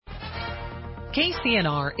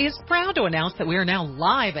KCNR is proud to announce that we are now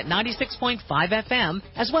live at 96.5 FM,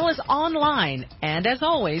 as well as online, and as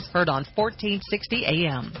always, heard on 1460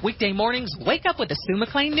 AM. Weekday mornings, wake up with the Sue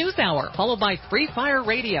McLean News Hour, followed by Free Fire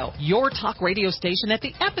Radio, your talk radio station at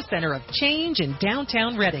the epicenter of change in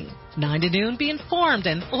downtown Reading. 9 to noon, be informed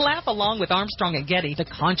and laugh along with Armstrong and Getty, the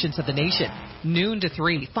conscience of the nation. Noon to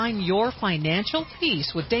 3, find your financial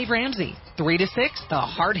peace with Dave Ramsey. 3 to 6, the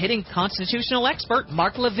hard-hitting constitutional expert,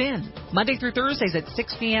 Mark Levin. Monday through Thursdays at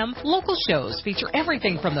 6 p.m., local shows feature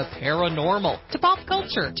everything from the paranormal to pop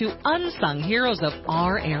culture to unsung heroes of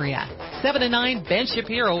our area. 7 to 9, Ben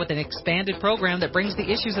Shapiro with an expanded program that brings the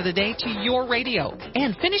issues of the day to your radio.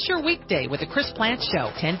 And finish your weekday with the Chris Plant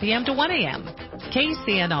Show, 10 p.m. to 1 a.m.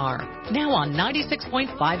 KCNR, now on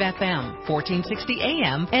 96.5 FM, 1460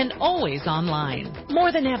 AM, and always online.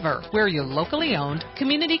 More than ever, we're your locally owned,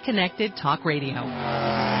 community-connected talk radio.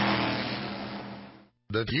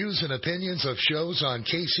 The views and opinions of shows on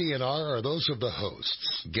KCNR are those of the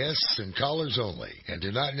hosts, guests, and callers only, and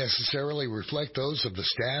do not necessarily reflect those of the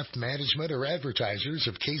staff, management, or advertisers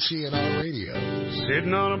of KCNR Radio.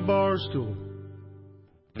 Sitting on a bar stool,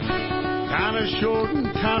 kind of short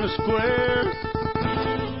and kind of square,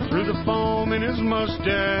 through the foam in his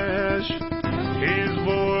mustache, his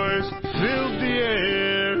voice filled the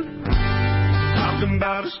air. Talking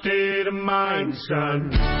about a state of mind,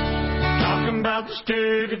 son. Talking about the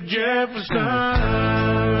state of Jefferson.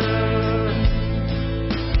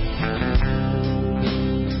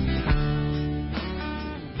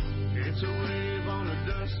 It's a wave on a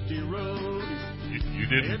dusty road. You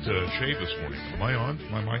didn't shave this morning. Am I on?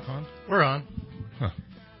 Is my mic on? We're on. Huh.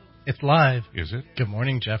 It's live. Is it? Good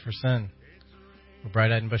morning, Jefferson. We're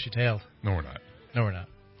bright-eyed and bushy-tailed. No, we're not. No, we're not.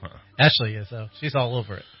 Uh-uh. Ashley is, though. She's all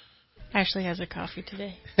over it. Ashley has her coffee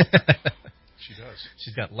today. She does.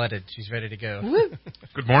 She's got leaded. She's ready to go. Woo.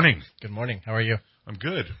 Good morning. Good morning. How are you? I'm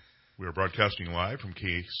good. We are broadcasting live from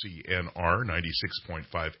KCNR 96.5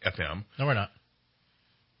 FM. No, we're not.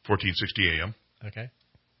 1460 AM. Okay.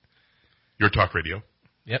 Your talk radio.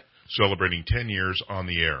 Yep. Celebrating 10 years on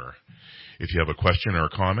the air. If you have a question or a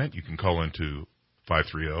comment, you can call into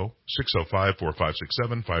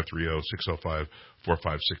 530-605-4567,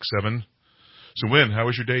 530-605-4567. So, Wynn, how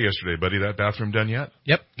was your day yesterday, buddy? That bathroom done yet?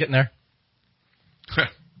 Yep, getting there.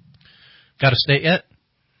 Got a state yet?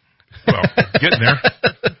 Well, getting there.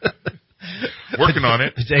 Working on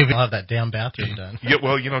it. Dave will have that damn bathroom done. Yeah,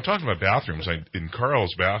 well, talking about bathrooms, in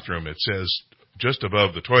Carl's bathroom, it says, just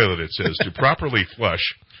above the toilet, it says, to properly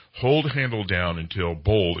flush, hold handle down until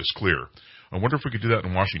bowl is clear. I wonder if we could do that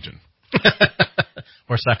in Washington.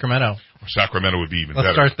 Or Sacramento. Or Sacramento would be even Let's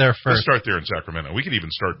better. Start there first. Let's start there in Sacramento. We could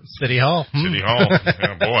even start City Hall. City Hall.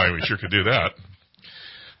 Yeah, boy, we sure could do that.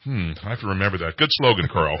 I have to remember that. Good slogan,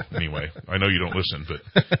 Carl. Anyway, I know you don't listen, but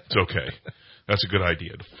it's okay. That's a good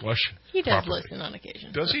idea, to flush He does properly. listen on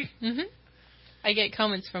occasion. Does he? Mm-hmm. I get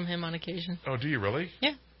comments from him on occasion. Oh, do you really?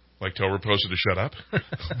 Yeah. Like tell Raposa to shut up?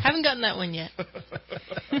 Haven't gotten that one yet.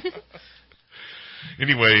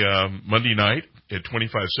 Anyway, Monday night at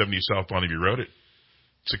 2570 South Bonneview Road at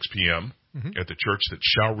 6 p.m. At the church that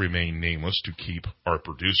shall remain nameless to keep our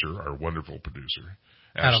producer, our wonderful producer,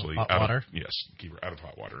 Ashley, out of hot water. Yes, keep her out of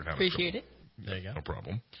hot water. And Appreciate it. There you go. No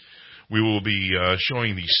problem. We will be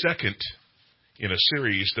showing the second in a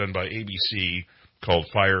series done by ABC called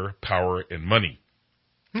Fire, Power, and Money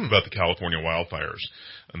about the California wildfires.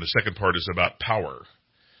 And the second part is about power.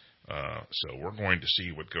 So we're going to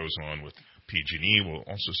see what goes on with PG&E. We'll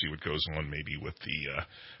also see what goes on maybe with the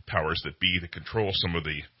powers that be that control some of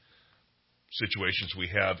the situations we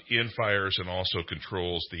have in fires and also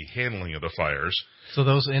controls the handling of the fires. So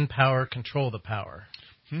those in power control the power.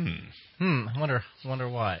 I wonder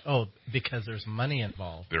why. Oh, because there's money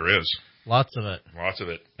involved. There is. Lots of it. Lots of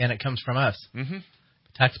it. And it comes from us.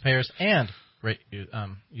 Taxpayers and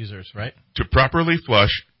users, right? To properly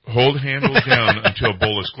flush, hold handle down until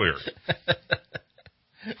bowl is clear.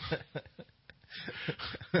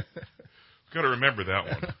 Got to remember that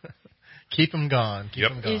one. Keep them gone. Keep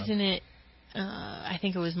them gone. Isn't it? I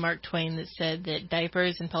think it was Mark Twain that said that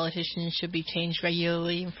diapers and politicians should be changed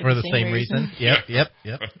regularly for the same reason. Yep,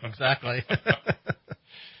 exactly.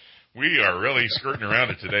 We are really skirting around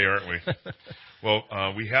it today, aren't we? Well,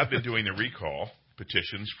 we have been doing the recall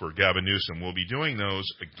petitions for Gavin Newsom. We'll be doing those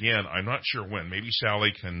again. I'm not sure when. Maybe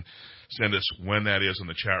Sally can send us when that is in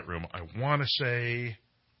the chat room. I want to say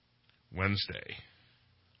Wednesday,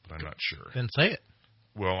 but I'm not sure. Then say it.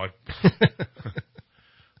 Well,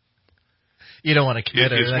 you don't want to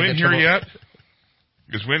commit it. Is Wynn here yet?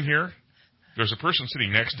 Is Wynn here? There's a person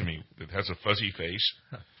sitting next to me that has a fuzzy face.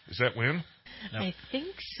 Is that when? No. I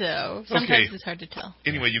think so. Sometimes it's hard to tell.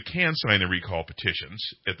 Anyway, you can sign the recall petitions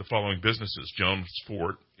at the following businesses. Jones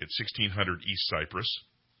Fort at 1600 East Cypress.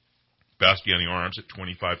 Bastiani Arms at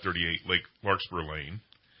 2538 Lake Larkspur Lane.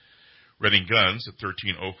 Redding Guns at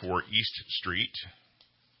 1304 East Street.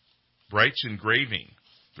 Bright's Engraving,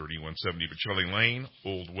 3170 Bocelli Lane.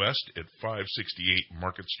 Old West at 568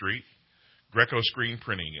 Market Street. Greco Screen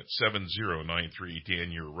Printing at 7093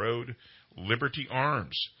 Danier Road. Liberty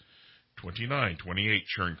Arms, 2928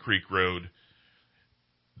 Churn Creek Road.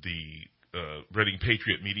 The Reading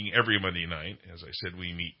Patriot meeting every Monday night. As I said,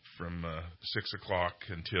 we meet from 6 o'clock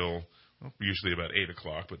until usually about 8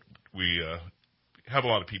 o'clock, but we have a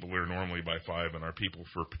lot of people there normally by 5, and our people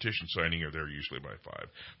for petition signing are there usually by 5.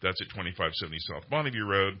 That's at 2570 South Bonneview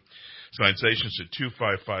Road. Sign stations at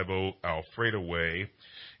 2550 Alfredo Way.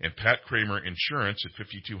 And Pat Kramer Insurance at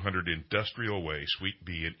 5200 Industrial Way, Suite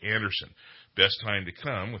B in Anderson. Best time to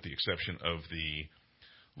come, with the exception of the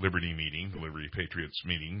Liberty meeting, the Liberty Patriots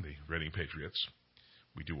meeting, the Reading Patriots.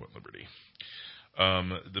 We do want liberty.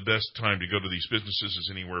 The best time to go to these businesses is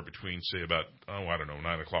anywhere between, say, about,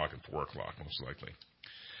 9 o'clock and 4 o'clock, most likely.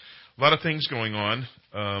 A lot of things going on.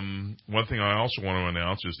 One thing I also want to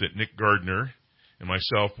announce is that Nick Gardner and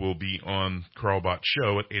myself will be on Carl Bott's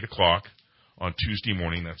show at 8 o'clock on Tuesday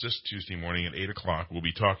morning. That's this Tuesday morning at 8 o'clock. We'll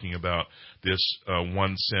be talking about this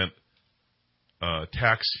 1 cent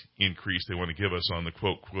tax increase they want to give us on the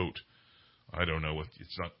quote, I don't know,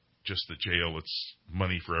 it's not just the jail, it's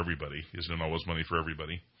money for everybody. Isn't it always money for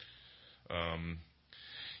everybody? And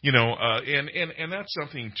that's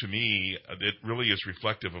something to me that really is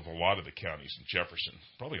reflective of a lot of the counties in Jefferson,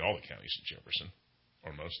 probably all the counties in Jefferson,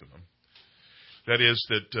 or most of them. That is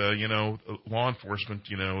that, law enforcement,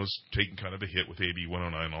 is taking kind of a hit with AB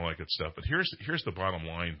 109 and all that good stuff. But here's the bottom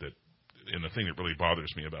line and the thing that really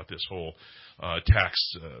bothers me about this whole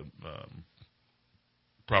tax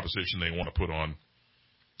proposition they want to put on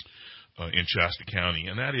in Shasta County,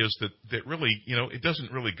 and that is that really, it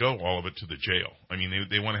doesn't really go all of it to the jail. I mean,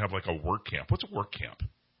 they want to have like a work camp. What's a work camp?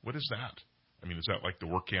 What is that? I mean, is that like the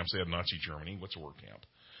work camps they had in Nazi Germany? What's a work camp?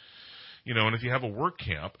 And if you have a work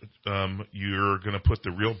camp, you're going to put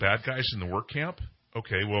the real bad guys in the work camp?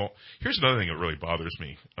 Okay, well, here's another thing that really bothers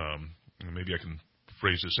me. Maybe I can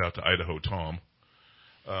phrase this out to Idaho Tom.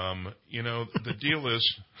 The deal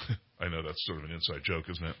is, I know that's sort of an inside joke,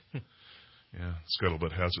 isn't it? Yeah,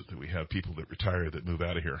 Scuttlebutt has it that we have people that retire that move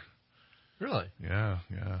out of here. Really? Yeah.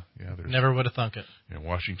 Never would have thunk it. Yeah,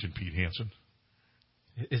 Washington Pete Hansen.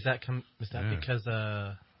 Is that because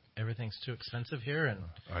everything's too expensive here, and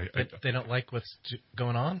they don't like what's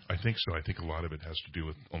going on? I think so. I think a lot of it has to do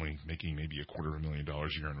with only making maybe $250,000 a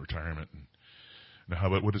year in retirement. And now, how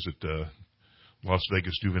about, what is it, Las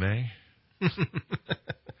Vegas Duvernay?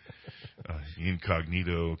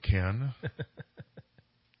 Incognito Ken?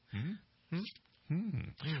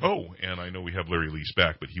 Oh, and I know we have Larry Lease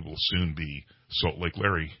back, but he will soon be Salt Lake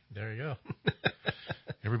Larry. There you go.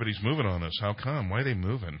 Everybody's moving on us. How come? Why are they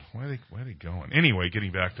moving? Why are they going? Anyway,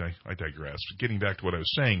 getting back to, I digress. Getting back to what I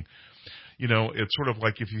was saying, it's sort of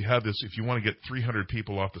like if you want to get 300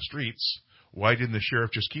 people off the streets, why didn't the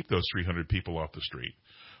sheriff just keep those 300 people off the street?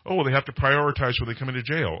 Oh, well, they have to prioritize when they come into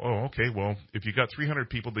jail. Oh, okay. Well, if you got 300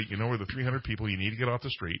 people that are the 300 people you need to get off the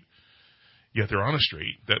street, yet they're on the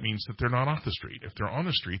street, that means that they're not off the street. If they're on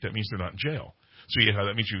the street, that means they're not in jail. So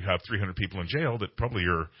that means you have 300 people in jail that probably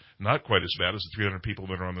are not quite as bad as the 300 people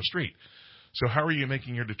that are on the street. So how are you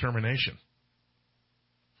making your determination?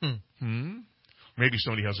 Maybe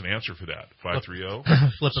somebody has an answer for that.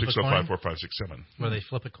 530-605-4567. Will they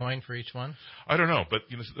flip a coin for each one? I don't know, but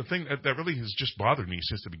the thing that really has just bothered me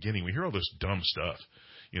since the beginning, we hear all this dumb stuff.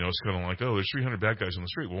 It's kind of like, there's 300 bad guys on the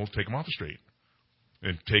street. Well, we'll take them off the street.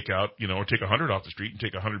 And take out, or take 100 off the street and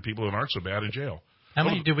take 100 people that aren't so bad in jail. How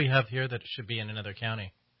many do we have here that should be in another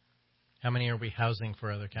county? How many are we housing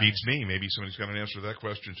for other counties? Beats me. Maybe somebody's got an answer to that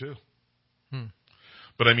question, too.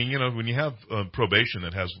 But, I mean, when you have probation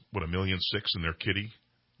that has, 1.6 million in their kitty,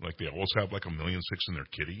 like they always have like 1.6 million in their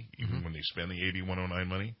kitty, even when they spend the AB 109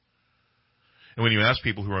 money. And when you ask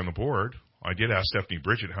people who are on the board, I did ask Stephanie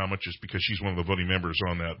Bridget how much is, because she's one of the voting members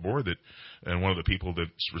on that board and one of the people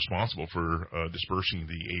that's responsible for dispersing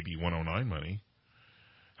the AB 109 money.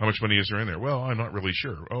 How much money is there in there? Well, I'm not really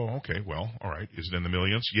sure. Oh, okay. Well, all right. Is it in the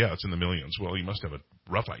millions? Yeah, it's in the millions. Well, you must have a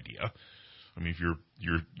rough idea. I mean, if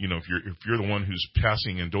you're the one who's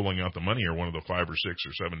passing and doling out the money, or one of the 5 or 6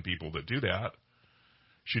 or 7 people that do that,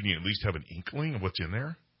 shouldn't you at least have an inkling of what's in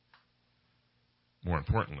there? More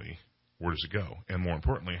importantly, where does it go? And more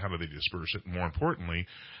importantly, how do they disperse it? And more importantly,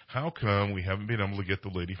 how come we haven't been able to get the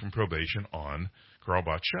lady from probation on Carl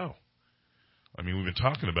Bott's show? I mean, we've been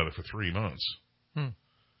talking about it for 3 months.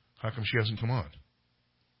 How come she hasn't come on?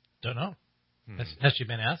 Don't know. Has she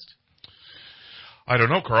been asked? I don't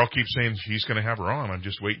know. Carl keeps saying he's going to have her on. I'm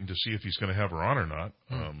just waiting to see if he's going to have her on or not.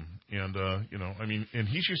 And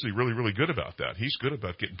he's usually really, really good about that. He's good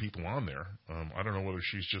about getting people on there. I don't know whether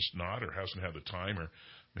she's just not or hasn't had the time, or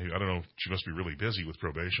maybe, I don't know, she must be really busy with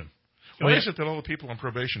probation. Why is it that all the people on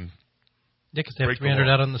probation... Yeah, because they have 300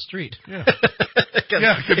 out on the street. Yeah.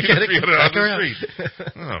 Could be 300 out on the street.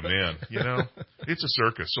 Oh, man. It's a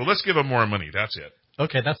circus. So let's give them more money. That's it.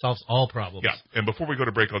 Okay, that solves all problems. Yeah, and before we go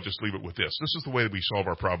to break, I'll just leave it with this. This is the way that we solve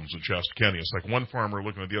our problems in Shasta County. It's like one farmer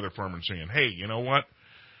looking at the other farmer and saying, hey, you know what?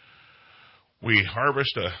 We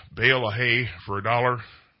harvest a bale of hay for $1.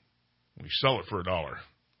 We sell it for $1.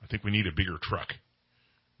 I think we need a bigger truck.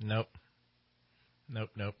 Nope.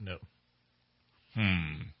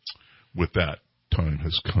 With that, time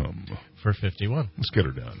has come. For 51. Let's get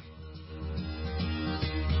her done.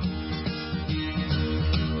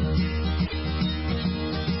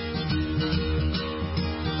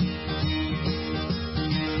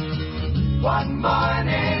 One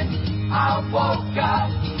morning I woke up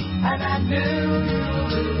and I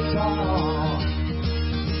knew it was on.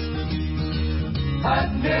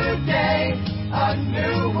 A new day, a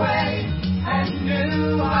new way, and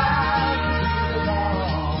new I belong.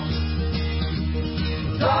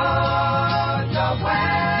 Lord, the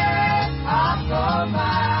way of the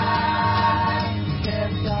mind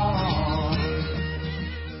kept on.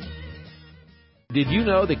 Did you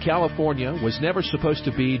know that California was never supposed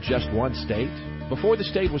to be just one state? Before the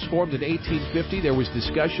state was formed in 1850, there was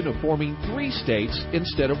discussion of forming 3 states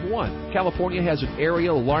instead of 1. California has an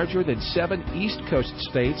area larger than 7 East Coast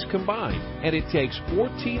states combined, and it takes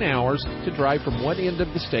 14 hours to drive from one end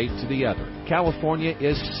of the state to the other. California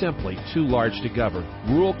is simply too large to govern.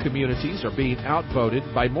 Rural communities are being outvoted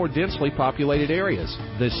by more densely populated areas.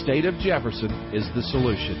 The state of Jefferson is the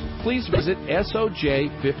solution. Please visit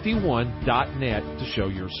SOJ51.net to show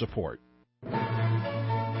your support.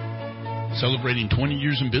 Celebrating 20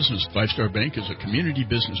 years in business, Five Star Bank is a community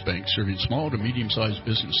business bank serving small to medium-sized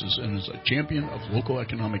businesses and is a champion of local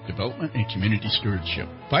economic development and community stewardship.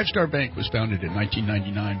 Five Star Bank was founded in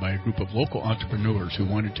 1999 by a group of local entrepreneurs who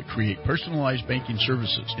wanted to create personalized banking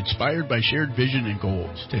services inspired by shared vision and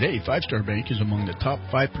goals. Today, Five Star Bank is among the top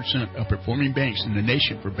 5% of performing banks in the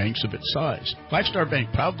nation for banks of its size. Five Star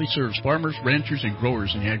Bank proudly serves farmers, ranchers, and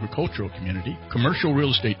growers in the agricultural community, commercial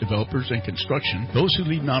real estate developers and construction, those who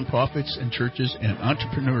lead nonprofits and churches, and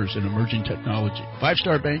entrepreneurs in emerging technology. Five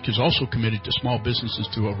Star Bank is also committed to small businesses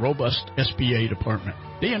through a robust SBA department.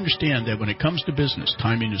 They understand that when it comes to business,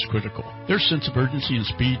 timing is critical. Their sense of urgency and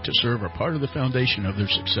speed to serve are part of the foundation of their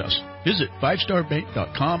success. Visit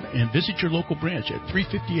fivestarbank.com and visit your local branch at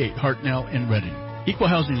 358 Hartnell in Reading. Equal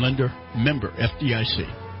housing lender, member FDIC.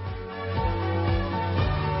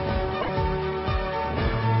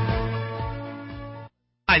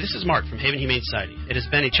 Hi, this is Mark from Haven Humane Society. It has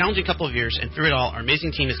been a challenging couple of years, and through it all, our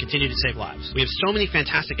amazing team has continued to save lives. We have so many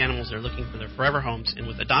fantastic animals that are looking for their forever homes, and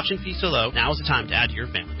with adoption fees so low, now is the time to add to your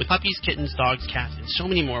family. With puppies, kittens, dogs, cats, and so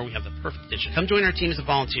many more, we have the perfect addition. Come join our team as a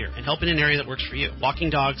volunteer and help in an area that works for you. Walking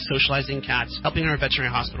dogs, socializing cats, helping in our veterinary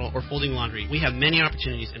hospital, or folding laundry. We have many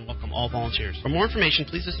opportunities and welcome all volunteers. For more information,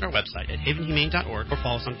 please visit our website at havenhumane.org or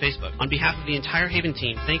follow us on Facebook. On behalf of the entire Haven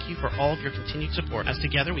team, thank you for all of your continued support, as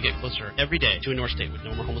together we get closer every day to a North State with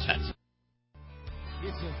no more homeless pets.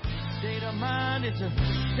 It's a state of mind, it's a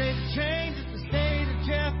state of change, it's the state of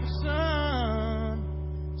Jefferson.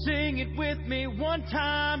 Sing it with me one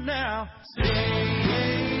time now.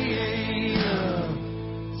 State of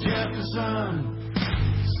Jefferson.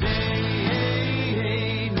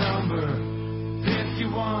 State number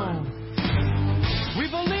 51. We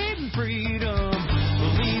believe in freedom,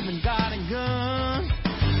 believe in God and guns.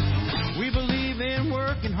 We believe in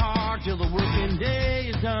working hard till the working day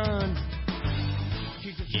is done.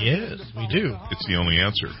 Yes, we do. It's the only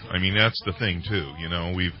answer. I mean, that's the thing, too. You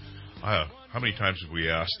know, how many times have we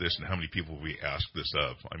asked this, and how many people have we asked this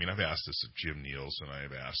of? I mean, I've asked this of Jim Nielsen.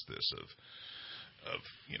 I've asked this of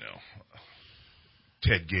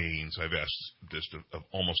Ted Gaines. I've asked this of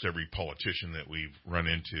almost every politician that we've run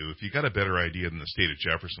into. If you got a better idea than the state of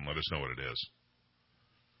Jefferson, let us know what it is.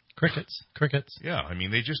 Crickets. Yeah, I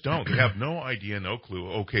mean, they just don't. They have no idea, no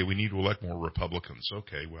clue. Okay, we need to elect more Republicans.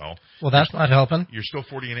 Okay, well, that's not helping. You're still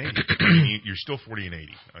 40 and 80. You're still 40 and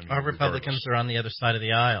 80. I mean, our Republicans are on the other side of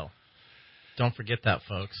the aisle. Don't forget that,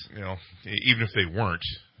 folks. You know, even if they weren't,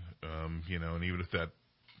 and even if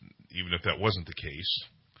that wasn't the case,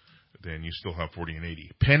 then you still have 40 and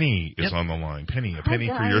 80. Penny is on the line. Penny, a penny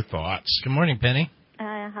for your thoughts. Good morning, Penny.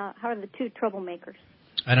 How are the two troublemakers?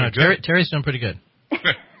 I know. Terry's doing pretty good.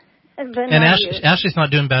 And Ashley's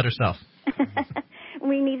not doing bad herself.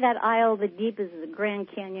 We need that aisle the deep as the Grand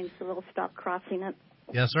Canyon, so we'll stop crossing it.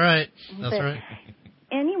 That's right. That's right.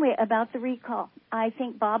 Anyway, about the recall, I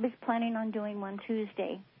think Bob is planning on doing one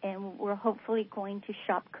Tuesday, and we're hopefully going to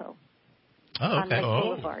Shopko on Lake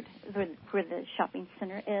Boulevard, where the shopping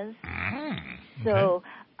center is. So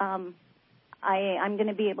I'm going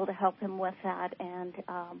to be able to help him with that, and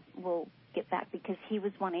we'll get back because he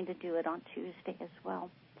was wanting to do it on Tuesday as well.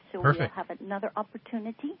 So we'll have another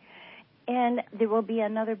opportunity. And there will be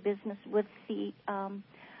another business with the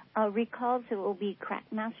recalls. It will be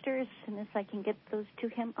Crackmaster. As soon as I can get those to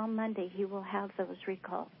him on Monday, he will have those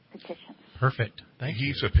recall petitions. Perfect. Thank you.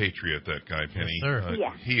 He's a patriot, that guy, Penny. Yes,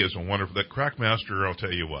 sir. He is a wonderful... That Crackmaster, I'll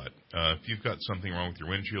tell you what. If you've got something wrong with your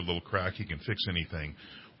windshield, a little crack, he can fix anything.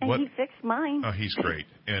 And he fixed mine. Oh, he's great.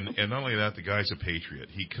 And not only that, the guy's a patriot.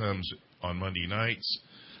 He comes on Monday nights.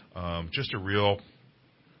 Just a real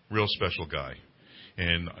special guy.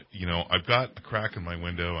 And, I've got a crack in my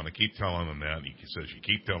window, and I keep telling him that. And he says, you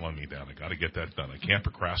keep telling me that. I got to get that done. I can't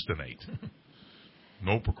procrastinate.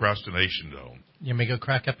 No procrastination zone. You may go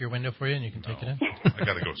crack up your window for you, and you can take it in? I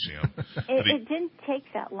got to go see him. It didn't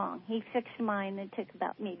take that long. He fixed mine. It took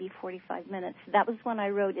about maybe 45 minutes. That was when I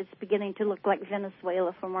wrote, it's beginning to look like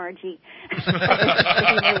Venezuela from RG.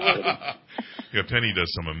 Yeah, Penny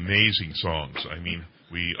does some amazing songs. I mean,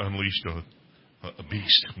 we unleashed a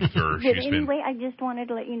beast with her. Anyway, I just wanted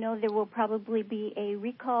to let you know there will probably be a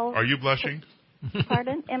recall. Are you blushing?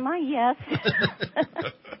 Pardon? Am I? Yes.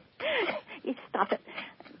 You stop it.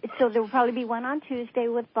 So there will probably be one on Tuesday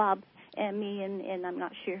with Bob and me, and I'm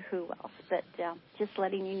not sure who else. But just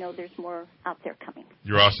letting you know there's more out there coming.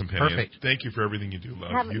 You're awesome, Penny. Perfect. Thank you for everything you do,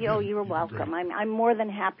 love. You're welcome. I'm more than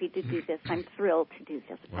happy to do this. I'm thrilled to do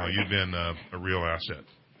this. Well, you've been a real asset.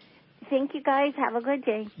 Thank you, guys. Have a good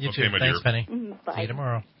day. You too. Thanks, dear. Penny. Bye. See you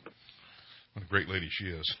tomorrow. What a great lady she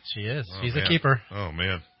is. She is. Oh, She's man. a keeper. Oh,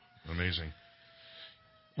 man. Amazing.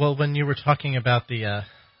 Well, when you were talking about the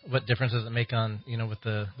what difference does it make on, with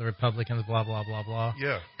the Republicans, blah, blah, blah, blah.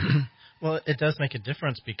 Yeah. Well, it does make a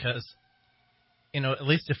difference because, at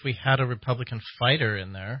least if we had a Republican fighter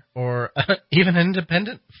in there or even an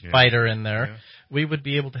independent fighter in there, we would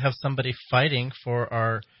be able to have somebody fighting for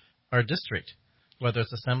our district, whether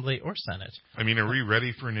it's Assembly or Senate. I mean, are we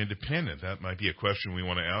ready for an independent? That might be a question we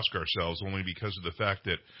want to ask ourselves, only because of the fact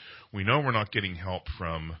that we know we're not getting help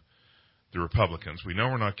from the Republicans. We know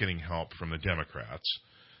we're not getting help from the Democrats.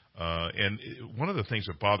 And one of the things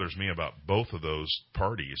that bothers me about both of those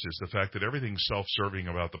parties is the fact that everything's self-serving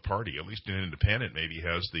about the party. At least an independent maybe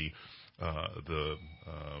has the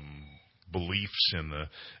beliefs and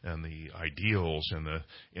the ideals and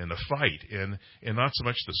the fight and not so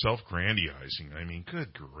much the self-grandizing. I mean,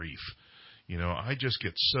 good grief. I just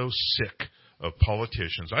get so sick of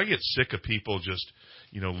politicians. I get sick of people just,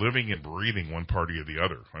 living and breathing one party or the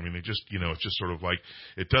other. I mean, it just, it's just sort of like,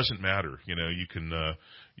 it doesn't matter.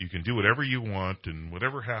 You can do whatever you want and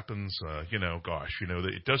whatever happens,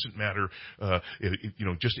 it doesn't matter.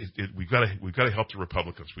 We've got to help the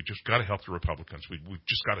Republicans. We just got to help the Republicans. We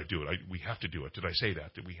just got to do it. We have to do it. Did I say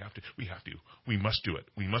that? We have to. We must do it.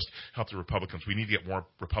 We must help the Republicans. We need to get more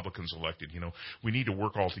Republicans elected. We need to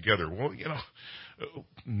work all together. Well,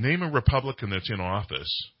 name a Republican that's in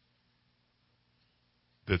office,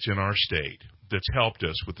 that's in our state, that's helped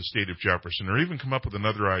us with the state of Jefferson, or even come up with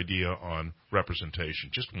another idea on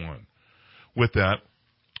representation. Just one. With that,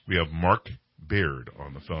 we have Mark Baird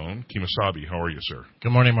on the phone. Kemosabe, how are you, sir?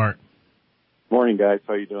 Good morning, Mark. Morning, guys.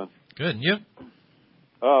 How you doing? Good. And you?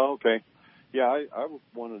 Oh, okay. Yeah, I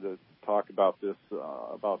wanted to talk about this,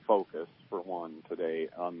 about focus, for one, today.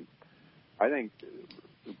 I think,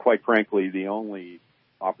 quite frankly, the only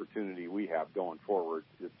opportunity we have going forward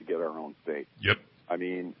is to get our own state. Yep. I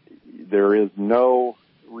mean, there is no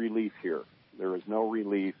relief here. There is no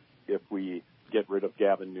relief if we get rid of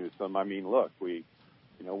Gavin Newsom. I mean, look, we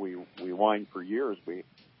whined for years. We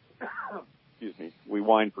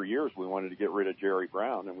whined for years. We wanted to get rid of Jerry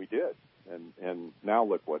Brown, and we did. And now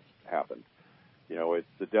look what's happened. It's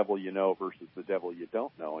the devil you know versus the devil you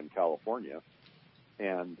don't know in California.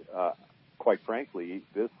 And quite frankly,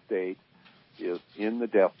 this state is in the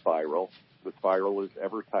death spiral. The spiral is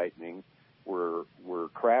ever tightening. We're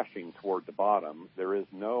crashing toward the bottom. There is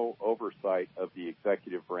no oversight of the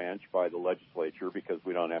executive branch by the legislature because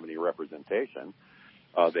we don't have any representation.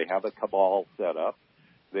 They have a cabal set up.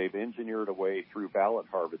 They've engineered a way through ballot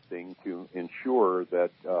harvesting to ensure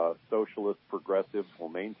that socialist progressives will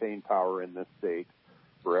maintain power in this state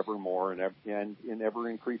forevermore and in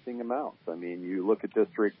ever-increasing amounts. I mean, you look at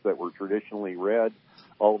districts that were traditionally red,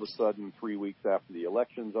 all of a sudden 3 weeks after the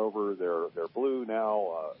election's over, they're blue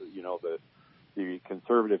now. The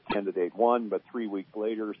conservative candidate won, but 3 weeks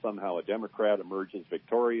later, somehow a Democrat emerges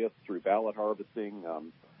victorious through ballot harvesting,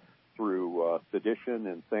 through sedition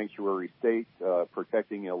and sanctuary state,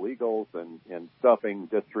 protecting illegals and stuffing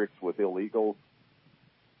districts with illegals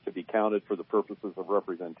to be counted for the purposes of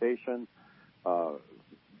representation. San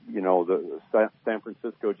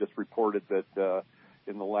Francisco just reported that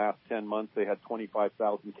in the last 10 months they had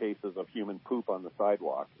 25,000 cases of human poop on the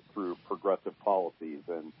sidewalk through progressive policies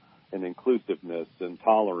and inclusiveness and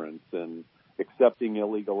tolerance and accepting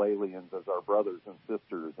illegal aliens as our brothers and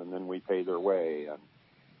sisters, and then we pay their way,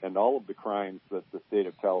 and all of the crimes that the state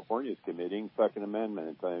of California is committing, Second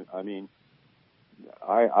Amendment.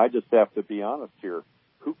 I just have to be honest here.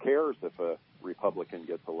 Who cares if a Republican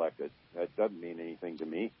gets elected? That doesn't mean anything to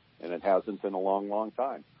me, and it hasn't in a long, long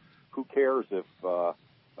time. Who cares if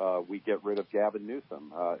we get rid of Gavin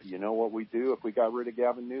Newsom? You know what we do if we got rid of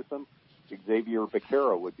Gavin Newsom? Xavier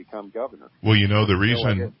Becerra would become governor. Well, the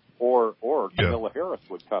reason... Or Kamala Harris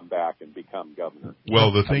would come back and become governor.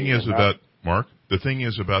 Well, the thing is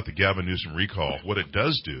about the Gavin Newsom recall, what it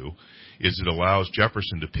does do is it allows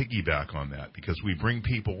Jefferson to piggyback on that, because we bring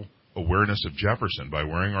people awareness of Jefferson by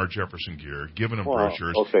wearing our Jefferson gear, giving them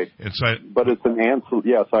brochures. Okay. But it's an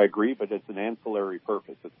yes, I agree, but it's an ancillary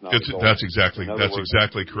purpose. It's not. That's exactly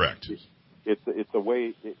correct. It's a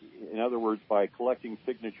way. In other words, by collecting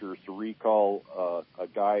signatures to recall a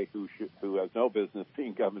guy who has no business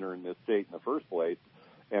being governor in this state in the first place,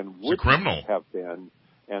 and would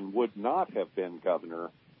not have been governor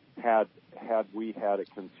had we had a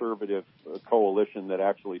conservative coalition that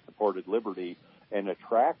actually supported liberty and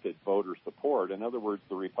attracted voter support. In other words,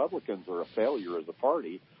 the Republicans are a failure as a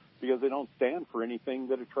party because they don't stand for anything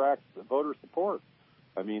that attracts voter support.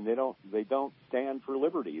 I mean, they don't stand for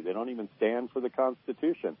liberty. They don't even stand for the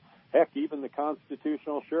Constitution. Heck, even the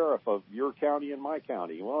constitutional sheriff of your county and my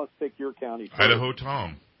county. Well, let's take your county first. Idaho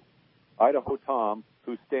Tom,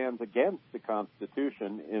 who stands against the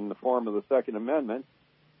Constitution in the form of the Second Amendment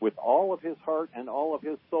with all of his heart and all of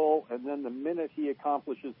his soul, and then the minute he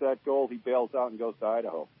accomplishes that goal, he bails out and goes to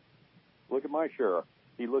Idaho. Look at my sheriff.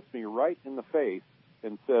 He looks me right in the face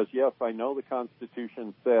and says, yes, I know the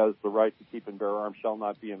Constitution says the right to keep and bear arms shall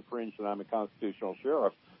not be infringed, and I'm a constitutional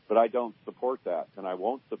sheriff, but I don't support that, and I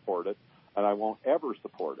won't support it, and I won't ever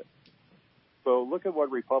support it. So look at what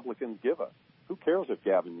Republicans give us. Who cares if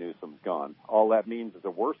Gavin Newsom's gone? All that means is a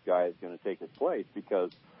worse guy is going to take his place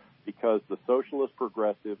because the socialist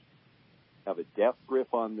progressives have a death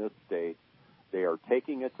grip on this state. They are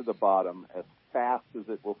taking it to the bottom as fast as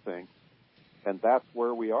it will sink. And that's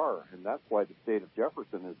where we are, and that's why the state of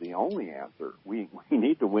Jefferson is the only answer. We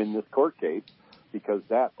need to win this court case because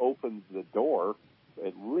that opens the door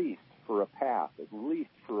at least for a path, at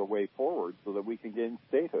least for a way forward so that we can get in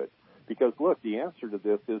statehood. Because, look, the answer to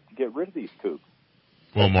this is to get rid of these coups.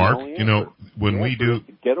 Well, Mark, when we do...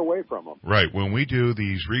 Get away from them. Right. When we do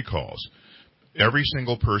these recalls, every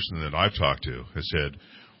single person that I've talked to has said,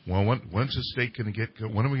 well, when's the state going to get?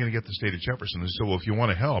 When are we going to get the state of Jefferson? And so, well, if you want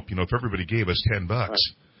to help, if everybody gave us $10,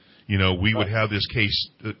 we would have this case.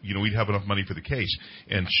 We'd have enough money for the case.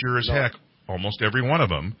 And sure as heck, almost every one of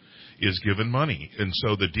them is given money. And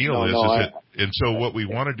so the deal what we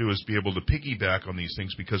want to do is be able to piggyback on these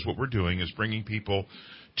things, because what we're doing is bringing people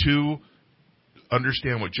to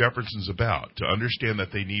understand what Jefferson's about, to understand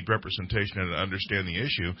that they need representation and to understand the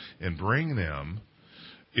issue, and bring them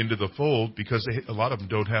into the fold, because a lot of them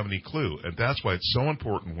don't have any clue. And that's why it's so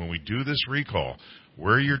important when we do this recall,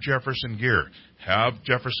 wear your Jefferson gear, have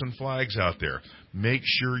Jefferson flags out there, make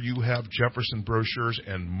sure you have Jefferson brochures,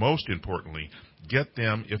 and most importantly, get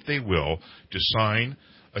them, if they will, to sign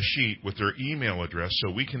a sheet with their email address so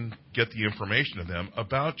we can get the information to them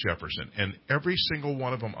about Jefferson. And every single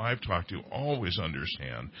one of them I've talked to always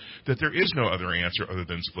understand that there is no other answer other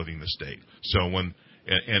than splitting the state. So when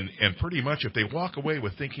And pretty much if they walk away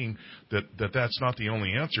with thinking that that's not the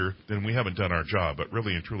only answer, then we haven't done our job. But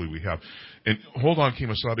really and truly we have. And hold on,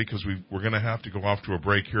 Kemosabe, because we're going to have to go off to a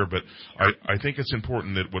break here. But I think it's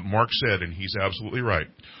important that what Mark said, and he's absolutely right,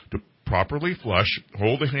 to properly flush,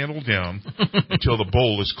 hold the handle down until the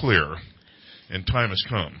bowl is clear, and time has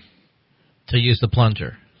come. To use the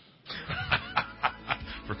plunger.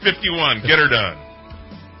 For 51, get her done.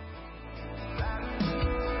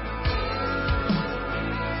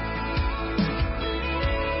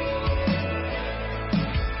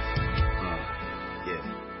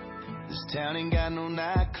 Town ain't got no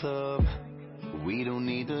nightclub, but we don't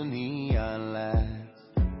need the neon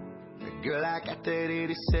lights. Girl, I got that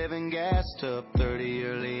 87 gassed up, 30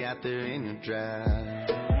 early out there in your drive.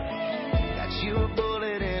 Got you a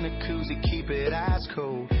bullet and a koozie, keep it ice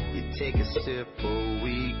cold. You take a sip or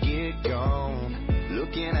we get gone.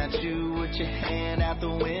 Looking at you with your hand out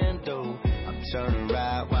the window. I'm turning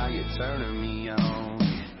right while you're turning me on.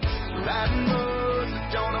 Riding roads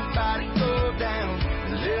that don't nobody go down. A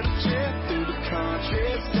little trip through the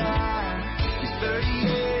countryside. These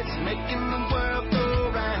 38s making the world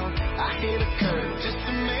go round. I hit a curve just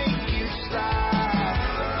to make you slide.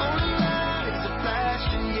 The only lights are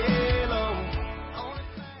flashing yellow.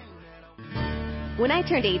 When I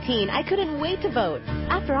turned 18, I couldn't wait to vote.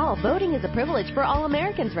 After all, voting is a privilege for all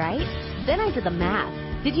Americans, right? Then I did the math.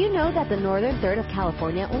 Did you know that the northern third of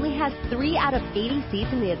California only has 3 out of 80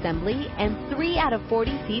 seats in the Assembly and 3 out of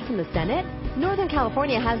 40 seats in the Senate? Northern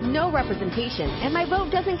California has no representation, and my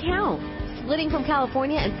vote doesn't count. Splitting from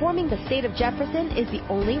California and forming the state of Jefferson is the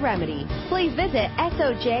only remedy. Please visit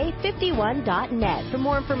SOJ51.net for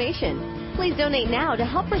more information. Please donate now to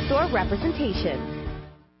help restore representation.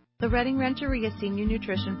 The Redding Rancheria Senior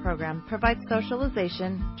Nutrition Program provides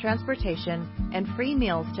socialization, transportation, and free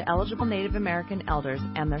meals to eligible Native American elders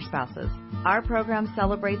and their spouses. Our program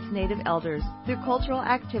celebrates Native elders through cultural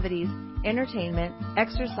activities, entertainment,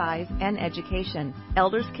 exercise, and education.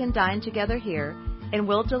 Elders can dine together here and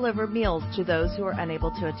will deliver meals to those who are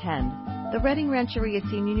unable to attend. The Redding Rancheria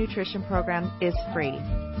Senior Nutrition Program is free.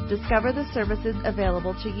 Discover the services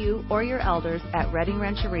available to you or your elders at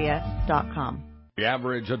reddingrancheria.com. The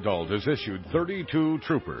average adult is issued 32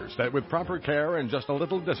 troopers that with proper care and just a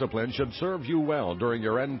little discipline should serve you well during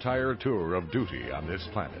your entire tour of duty on this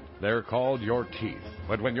planet. They're called your teeth.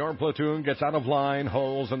 But when your platoon gets out of line,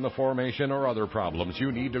 holes in the formation, or other problems,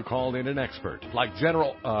 you need to call in an expert like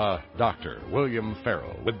Dr. William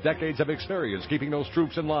Farrell, with decades of experience keeping those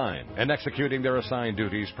troops in line and executing their assigned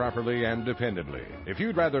duties properly and dependably. If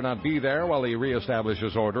you'd rather not be there while he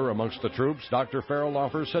reestablishes order amongst the troops, Dr. Farrell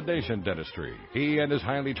offers sedation dentistry. He and his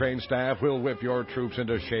highly trained staff will whip your troops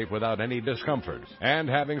into shape without any discomfort. And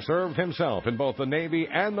having served himself in both the Navy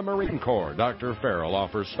and the Marine Corps, Dr. Farrell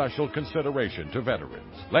offers special consideration to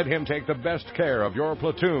veterans. Let him take the best care of your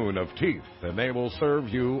platoon of teeth, and they will serve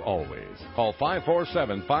you always. Call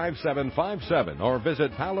 547-5757 or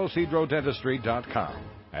visit palosidrodentistry.com.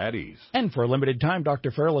 At ease. And for a limited time,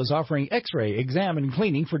 Dr. Farrell is offering x-ray, exam, and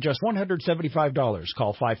cleaning for just $175.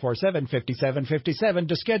 Call 547-5757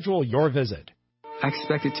 to schedule your visit. I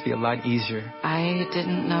expected it to be a lot easier. I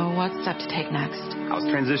didn't know what step to take next. I was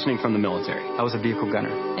transitioning from the military. I was a vehicle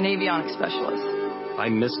gunner. An avionics specialist. I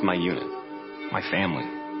missed my unit, my family.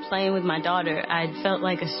 Playing with my daughter, I felt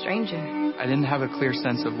like a stranger. I didn't have a clear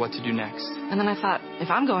sense of what to do next. And then I thought,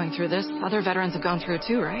 if I'm going through this, other veterans have gone through it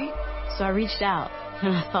too, right? So I reached out,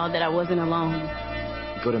 and I thought that I wasn't alone.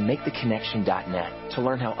 Go to MakeTheConnection.net to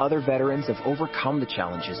learn how other veterans have overcome the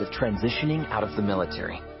challenges of transitioning out of the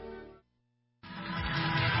military.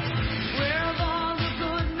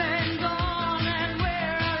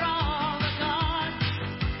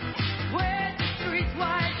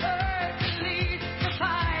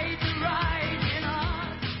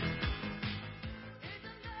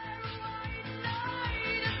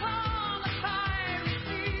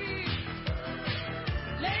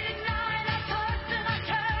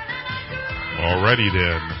 Alrighty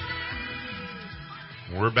then.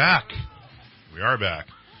 We're back. We are back.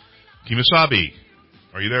 Kemosabe,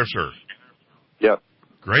 are you there, sir? Yep.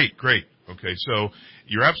 Great. Okay, so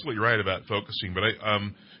you're absolutely right about focusing, but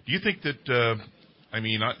do you think that, I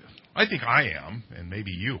think I am, and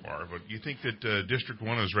maybe you are, but do you think that District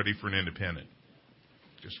 1 is ready for an independent?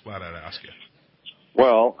 Just flat out ask you.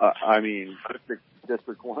 Well,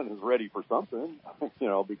 District 1 is ready for something,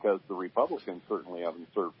 because the Republicans certainly haven't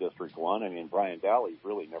served District 1. I mean, Brian Daly's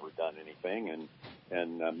really never done anything,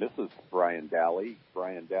 and Mrs. Brian Daly's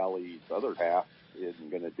other half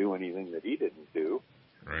isn't going to do anything that he didn't do.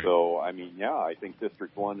 Right. So, I think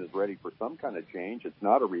District 1 is ready for some kind of change. It's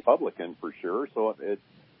not a Republican for sure, so it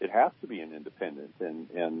has to be an independent,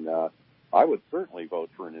 and I would certainly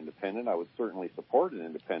vote for an independent. I would certainly support an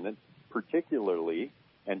independent, particularly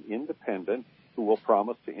an independent who will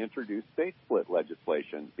promise to introduce state split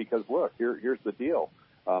legislation. Because look, here's the deal.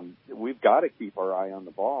 We've got to keep our eye on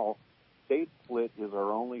the ball. State split is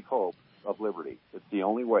our only hope of liberty. It's the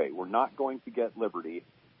only way. We're not going to get liberty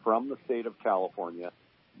from the state of California.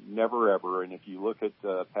 Never ever. And if you look at,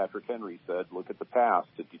 Patrick Henry said, look at the past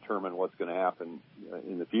to determine what's going to happen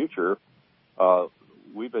in the future.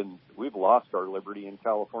 We've lost our liberty in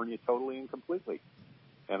California totally and completely.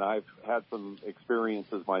 And I've had some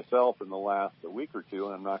experiences myself in the last week or two,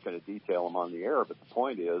 and I'm not going to detail them on the air, but the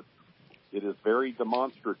point is it is very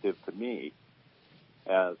demonstrative to me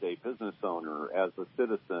as a business owner, as a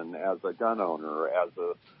citizen, as a gun owner, as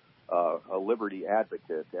a liberty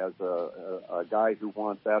advocate, as a guy who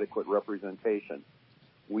wants adequate representation.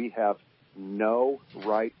 We have no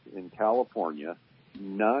rights in California,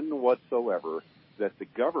 none whatsoever, that the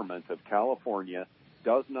government of California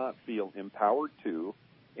does not feel empowered to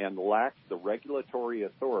and lacks the regulatory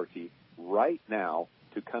authority right now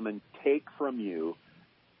to come and take from you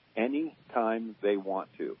any time they want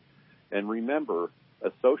to. And remember,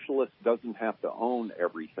 a socialist doesn't have to own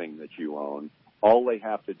everything that you own. All they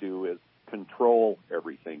have to do is control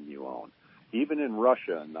everything you own. Even in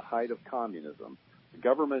Russia, in the height of communism, the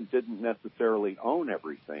government didn't necessarily own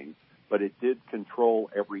everything, but it did control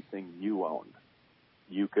everything you owned.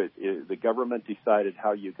 The government decided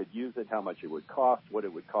how you could use it, how much it would cost, what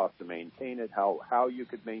it would cost to maintain it, how you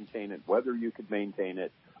could maintain it, whether you could maintain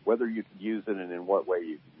it, whether you could use it, and in what way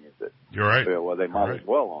you can use it. You're right. Well, they might as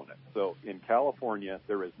well own it. So in California,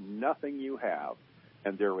 there is nothing you have,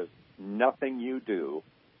 and there is nothing you do,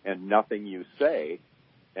 and nothing you say,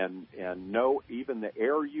 and no, even the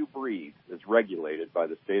air you breathe is regulated by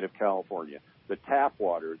the state of California. The tap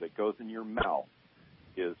water that goes in your mouth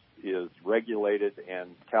is regulated,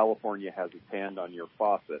 and California has its hand on your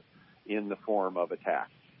faucet in the form of a tax.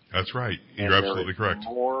 That's right. You're absolutely correct.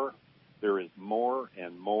 There is more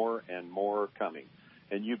and more and more coming.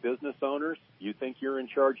 And you business owners, you think you're in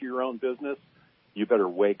charge of your own business? You better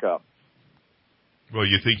wake up. Well,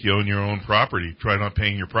 you think you own your own property. Try not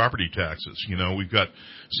paying your property taxes. You know, we've got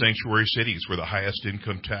sanctuary cities where the highest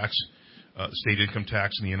income tax, state income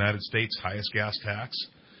tax in the United States, highest gas tax.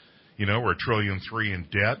 You know, we're $1.3 trillion in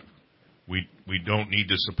debt. We don't need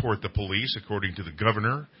to support the police, according to the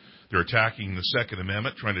governor. They're attacking the Second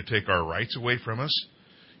Amendment, trying to take our rights away from us.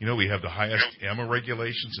 You know, we have the highest ammo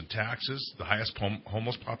regulations and taxes, the highest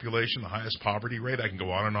homeless population, the highest poverty rate. I can go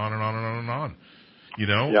on and on and on and on and on. You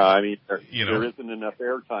know? Yeah, I mean, there isn't enough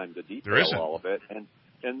airtime to detail all of it.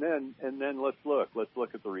 And then let's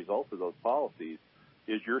look at the results of those policies.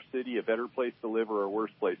 Is your city a better place to live or a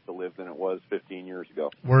worse place to live than it was 15 years ago?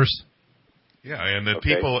 Worse. Yeah, and the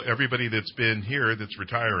people, everybody that's been here that's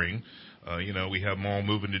retiring, you know, we have them all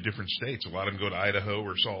moving to different states. A lot of them go to Idaho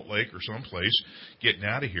or Salt Lake or someplace, getting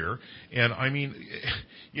out of here. And, I mean,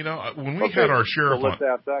 you know, when we had our sheriff so let's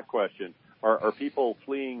ask that question. Are people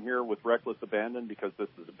fleeing here with reckless abandon because this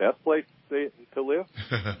is the best place to live?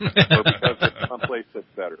 Or because it's someplace that's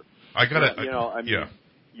better?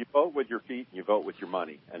 You vote with your feet and you vote with your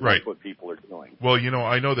money, and that's what people are doing. Well, you know,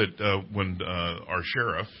 I know that when our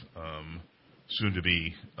sheriff, soon to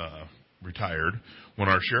be retired, when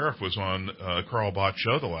our sheriff was on Carl Bott's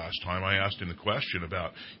show the last time, I asked him the question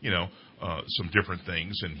about, you know, some different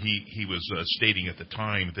things, and he was stating at the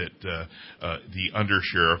time that the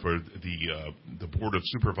undersheriff or the board of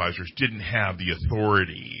supervisors didn't have the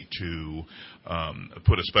authority to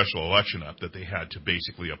put a special election up, that they had to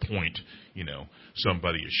basically appoint, you know,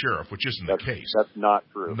 somebody as sheriff, which isn't the case. That's not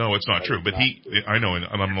true. No, it's not true. But I know, and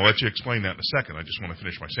I'm going to let you explain that in a second. I just want to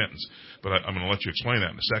finish my sentence. But I'm going to let you explain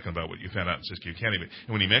that in a second about what you found out in Siskiyou County.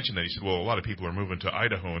 And when he mentioned that, he said, well, a lot of people are moving to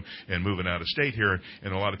Idaho and moving out of state here,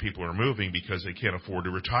 and a lot of people are moving because they can't afford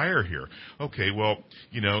to retire here. Okay, well,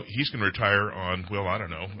 you know, he's going to retire on, well, I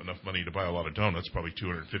don't know, enough money to buy a lot of donuts, probably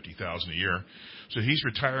 $250,000 a year. So he's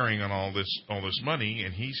retiring on all this money,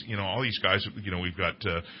 and he's, you know, all these guys, you know, we've got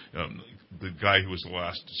the guy who was the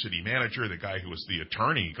last city manager, the guy who was the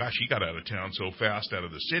attorney. Gosh, he got out of town so fast, out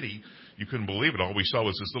of the city, you couldn't believe it. All we saw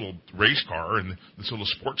was this little race car and this little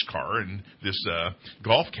sports car and this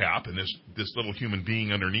golf cap and this little human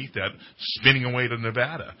being underneath that spinning away to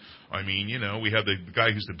Nevada. I mean, you know, we have the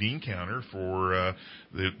guy who's the bean counter for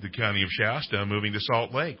the county of Shasta moving to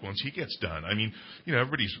Salt Lake once he gets done. I mean, you know,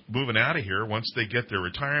 everybody's moving out of here. Once they get their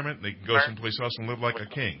retirement, they can go someplace else and live like a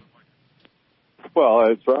king. Well,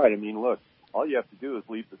 that's right. I mean, look, all you have to do is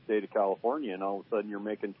leave the state of California, and all of a sudden you're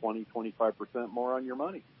making 20-25% more on your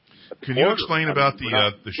money. Can you explain about the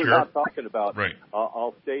sheriff? We're not talking about. Right.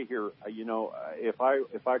 I'll stay here. You know, if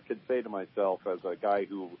I could say to myself, as a guy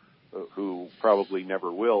who probably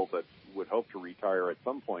never will, but would hope to retire at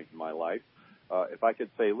some point in my life, if I could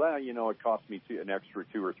say, well, you know, it cost me an extra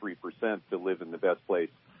 2 or 3% to live in the best place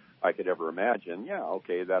I could ever imagine. Yeah,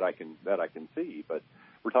 okay, that I can see, but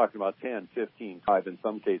we're talking about 10, 15, 5, in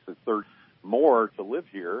some cases 30 more to live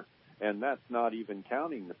here, and that's not even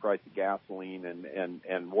counting the price of gasoline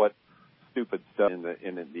and what stupid stuff in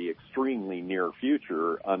the extremely near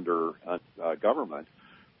future under government.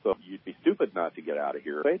 So you'd be stupid not to get out of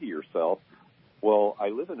here. Say to yourself, well, I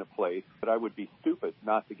live in a place that I would be stupid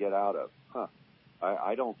not to get out of.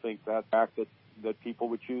 I don't think that fact that people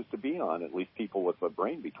would choose to be on, at least people with a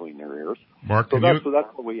brain between their ears. Mark, so that's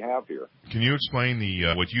what we have here. Can you explain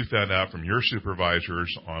what you found out from your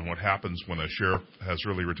supervisors on what happens when a sheriff has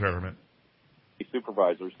early retirement?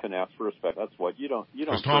 Supervisors can ask for respect. That's what you don't.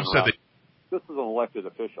 Tom said that this is an elected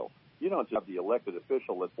official. You don't just have the elected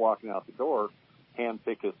official that's walking out the door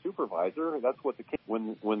handpick his supervisor. That's what the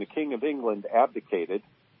king, when the King of England abdicated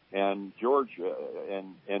and George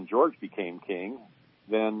became king,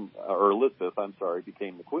 then or Elizabeth, I'm sorry,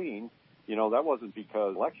 became the queen. That wasn't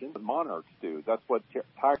because elections. Monarchs do. That's what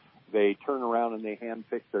they turn around and they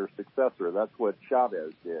handpick their successor. That's what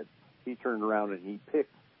Chavez did. He turned around and he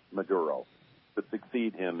picked Maduro to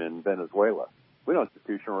succeed him in Venezuela. We don't have a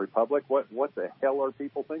constitutional republic. What the hell are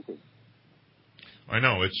people thinking? I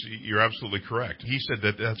know you're absolutely correct. He said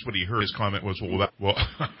that's what he heard. His comment was,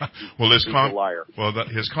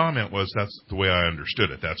 his comment was that's the way I understood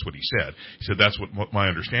it. That's what he said. He said that's what my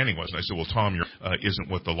understanding was. And I said, well, Tom, isn't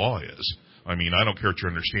what the law is. I mean, I don't care what your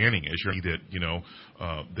understanding is. You're that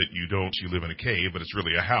you live in a cave, but it's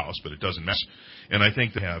really a house, but it doesn't matter. And I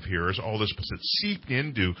think they have here is all this that's seeped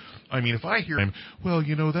into. I mean, if I hear him, well,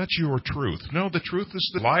 that's your truth. No, the truth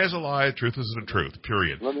is the lie is a lie. The truth is the truth.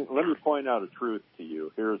 Period. Let me point out a truth to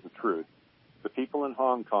you. Here's the truth. The people in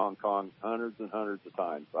Hong Kong, hundreds and hundreds of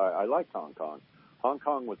times. I liked Hong Kong. Hong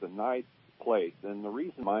Kong was a nice place, and the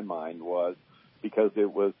reason in my mind was because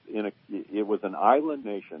it was an island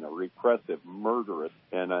nation, a repressive, murderous,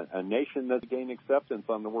 and a nation that's gained acceptance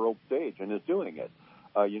on the world stage and is doing it.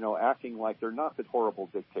 Acting like they're not the horrible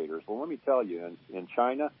dictators. Well, let me tell you, in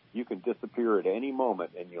China, you can disappear at any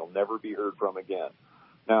moment and you'll never be heard from again.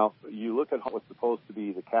 Now, you look at what's supposed to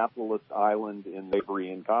be the capitalist island in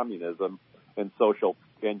slavery and communism and social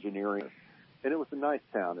engineering, and it was a nice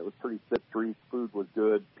town. It was pretty set streets, food was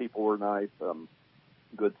good, people were nice,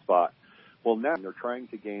 good spot. Well, now they're trying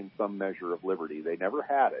to gain some measure of liberty. They never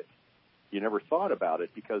had it. You never thought about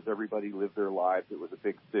it because everybody lived their lives. It was a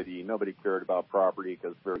big city. Nobody cared about property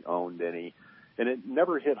because they owned any. And it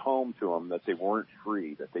never hit home to them that they weren't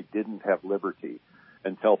free, that they didn't have liberty,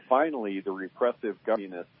 until finally the repressive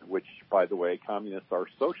communists, which, by the way, communists are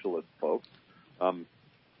socialist folks,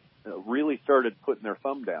 really started putting their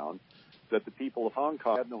thumb down that the people of Hong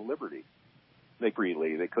Kong had no liberty. They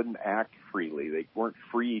couldn't act freely. They weren't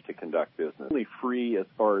free to conduct business. Only free as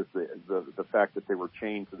far as the fact that they were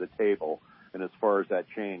chained to the table, and as far as that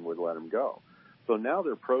chain would let them go. So now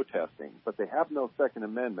they're protesting, but they have no Second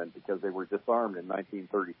Amendment because they were disarmed in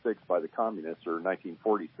 1936 by the communists, or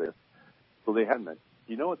 1946. So they haven't.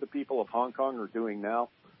 You know what the people of Hong Kong are doing now?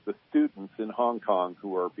 The students in Hong Kong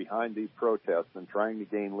who are behind these protests and trying to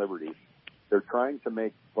gain liberty, they're trying to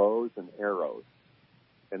make bows and arrows.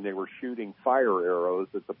 And they were shooting fire arrows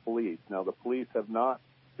at the police. Now, the police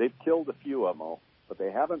they've killed a few of them, but they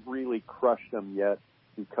haven't really crushed them yet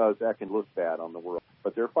because that can look bad on the world.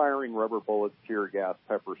 But they're firing rubber bullets, tear gas,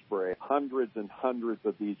 pepper spray. Hundreds and hundreds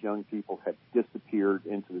of these young people have disappeared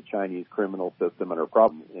into the Chinese criminal system and are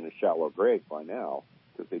probably in a shallow grave by now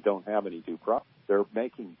because they don't have any due process. They're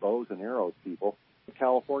making bows and arrows, people.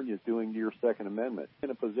 California is doing to your Second Amendment.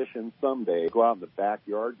 In a position someday to go out in the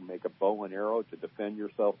backyard and make a bow and arrow to defend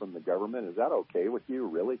yourself from the government. Is that okay with you,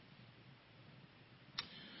 really?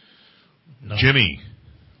 No. Jimmy,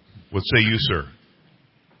 what say you, sir?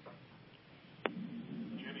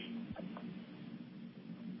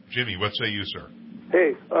 Jimmy, what say you, sir?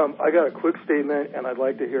 Hey, I got a quick statement, and I'd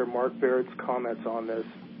like to hear Mark Barrett's comments on this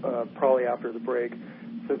probably after the break,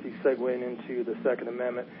 since he's segueing into the Second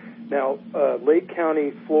Amendment. Now, Lake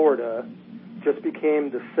County, Florida, just became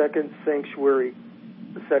the second sanctuary,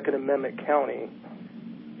 the Second Amendment county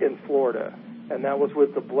in Florida, and that was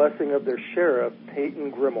with the blessing of their sheriff,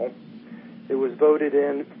 Peyton Grimmel. It was voted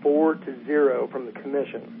in 4-0 from the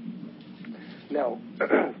commission. Now,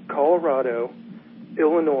 Colorado,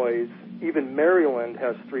 Illinois, even Maryland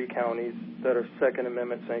has 3 counties that are Second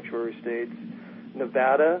Amendment sanctuary states.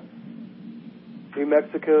 Nevada, New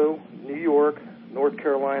Mexico, New York, North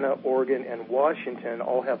Carolina, Oregon, and Washington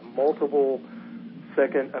all have multiple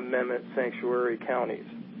Second Amendment sanctuary counties.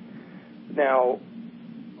 Now,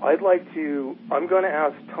 I'm going to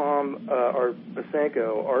ask Tom or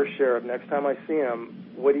Basenko, our sheriff, next time I see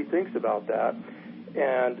him, what he thinks about that.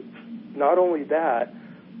 And not only that,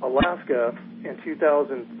 Alaska in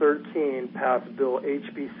 2013 passed Bill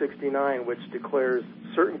HB 69, which declares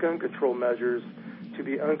certain gun control measures to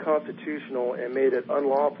be unconstitutional and made it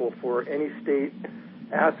unlawful for any state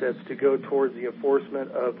assets to go towards the enforcement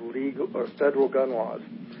of legal or federal gun laws.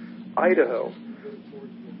 Idaho,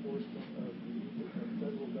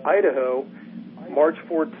 March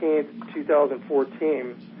 14th,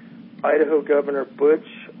 2014, Idaho Governor Butch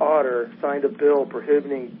Otter signed a bill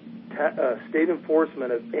prohibiting state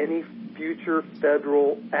enforcement of any future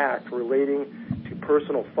federal act relating to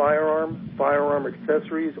personal firearm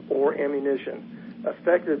accessories, or ammunition,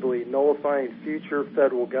 effectively nullifying future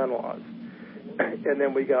federal gun laws. And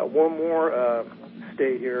then we got one more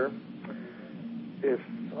state here. If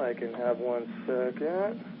I can have 1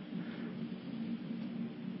 second.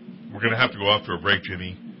 We're going to have to go off to a break,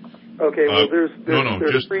 Jimmy. Okay, well, there's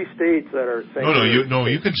 3 states that are saying...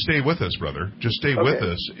 You can stay with us, brother. Just stay with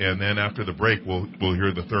us, and then after the break, we'll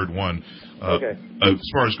hear the third one. Okay. As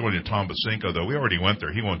far as going to Tom Basinko, though, we already went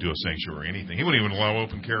there. He won't do a sanctuary or anything. He won't even allow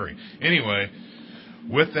open carry. Anyway,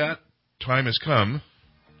 with that, time has come...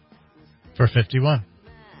 for 51.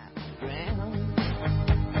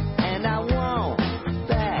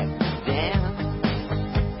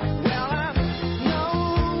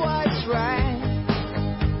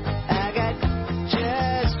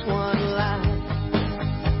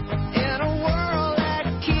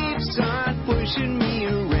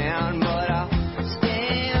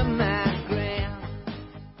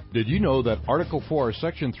 Did you know that Article 4,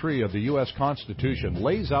 Section 3 of the U.S. Constitution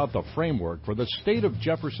lays out the framework for the state of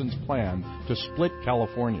Jefferson's plan to split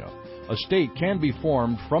California? A state can be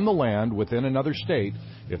formed from the land within another state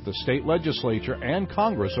if the state legislature and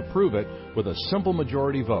Congress approve it with a simple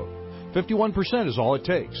majority vote. 51% is all it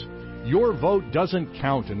takes. Your vote doesn't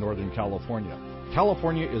count in Northern California.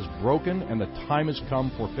 California is broken, and the time has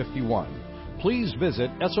come for 51. Please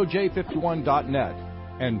visit SOJ51.net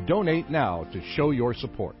and donate now to show your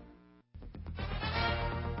support.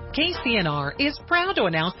 KCNR is proud to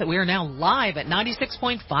announce that we are now live at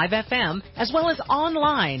 96.5 FM, as well as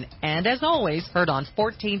online, and as always, heard on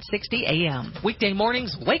 1460 AM. Weekday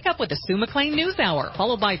mornings, wake up with the Sue McLean News Hour,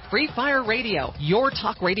 followed by Free Fire Radio, your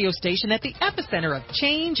talk radio station at the epicenter of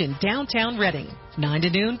change in downtown Redding. 9 to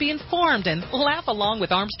noon, be informed and laugh along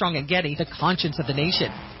with Armstrong and Getty, the conscience of the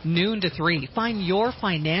nation. Noon to 3, find your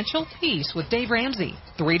financial peace with Dave Ramsey.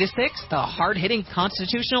 3 to 6, the hard-hitting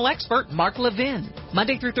constitutional expert, Mark Levin.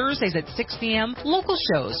 Monday through Thursdays at 6 p.m., local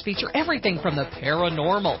shows feature everything from the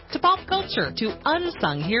paranormal to pop culture to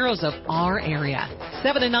unsung heroes of our area.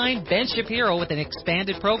 7 to 9, Ben Shapiro with an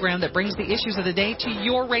expanded program that brings the issues of the day to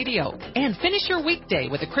your radio. And finish your weekday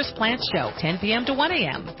with the Chris Plant Show, 10 p.m. to 1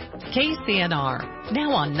 a.m. KCNR,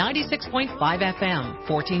 now on 96.5 FM,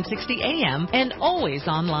 1460 AM, and always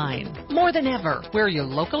online. More than ever, we're your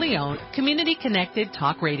locally owned, community-connected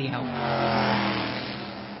talk radio.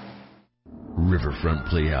 Riverfront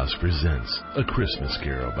Playhouse presents A Christmas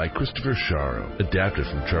Carol by Christopher Sharrow, adapted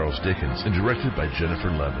from Charles Dickens and directed by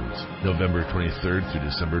Jennifer Levins, November 23rd through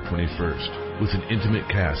December 21st. With an intimate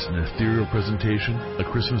cast and ethereal presentation, A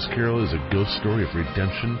Christmas Carol is a ghost story of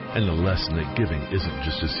redemption and a lesson that giving isn't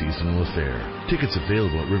just a seasonal affair. Tickets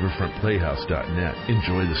available at riverfrontplayhouse.net.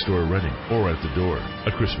 Enjoy the store running or at the door.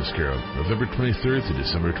 A Christmas Carol, November 23rd through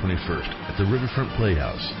December 21st at the Riverfront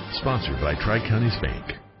Playhouse, sponsored by Tri-Counties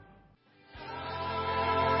Bank.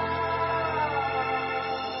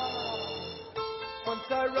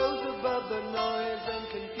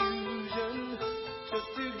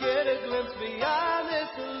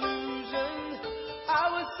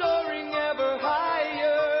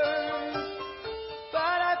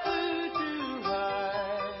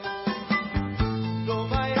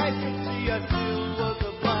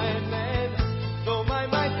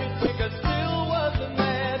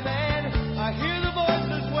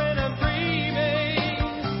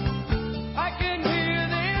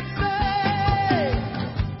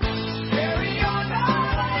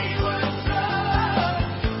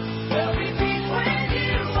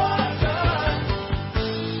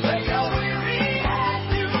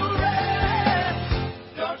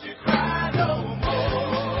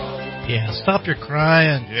 Stop your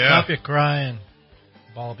crying. Yeah. Stop your crying.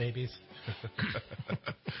 Ball babies.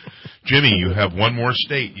 Jimmy, you have one more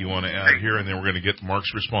state you want to add here, and then we're going to get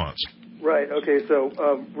Mark's response. Right. Okay. So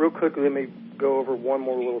real quickly, let me go over one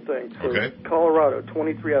more little thing. So okay. Colorado,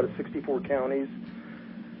 23 out of 64 counties.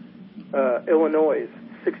 Illinois,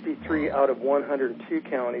 63 out of 102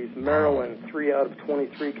 counties. Maryland, 3 out of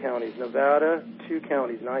 23 counties. Nevada, 2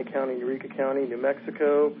 counties, Nye County, Eureka County. New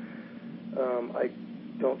Mexico, I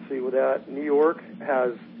don't see with that. New York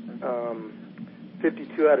has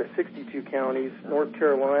 52 out of 62 counties. North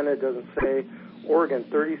Carolina doesn't say. Oregon,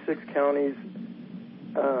 36 counties.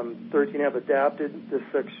 13 have adapted this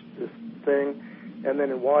thing. And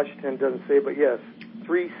then in Washington, doesn't say, but yes,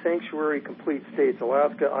 3 sanctuary complete states,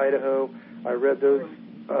 Alaska, Idaho. I read those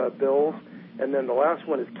bills. And then the last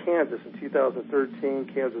one is Kansas in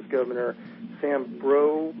 2013. Kansas Governor Sam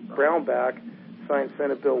Brownback signed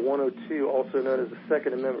Senate Bill 102, also known as the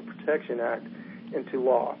Second Amendment Protection Act. into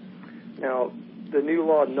law. Now, the new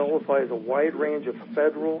law nullifies a wide range of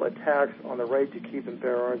federal attacks on the right to keep and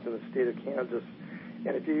bear arms in the state of Kansas.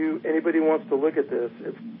 And if anybody wants to look at this,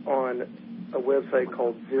 it's on a website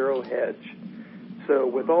called Zero Hedge. So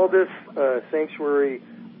with all this sanctuary,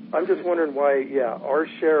 I'm just wondering why, our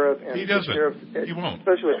sheriff and the sheriffs,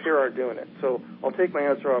 especially up here, aren't doing it. So I'll take my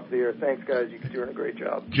answer off the air. Thanks, guys. You're doing a great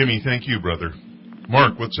job. Jimmy, thank you, brother.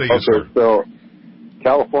 Mark, what say you, sir? So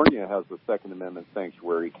California has a Second Amendment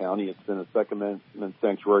sanctuary county. It's been a Second Amendment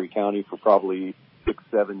sanctuary county for probably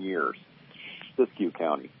 6-7 years. Siskiyou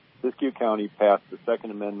County. Siskiyou County passed the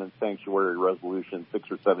Second Amendment sanctuary resolution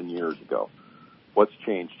 6 or 7 years ago. What's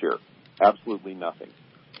changed here? Absolutely nothing.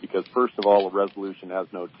 Because first of all, the resolution has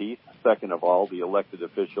no teeth. Second of all, the elected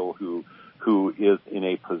official who is in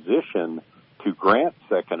a position to grant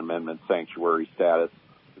Second Amendment sanctuary status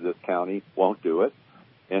to this county won't do it.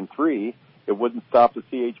 And 3, it wouldn't stop the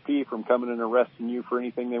CHP from coming and arresting you for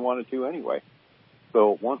anything they wanted to anyway.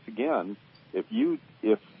 So once again, if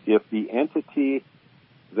the entity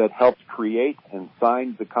that helped create and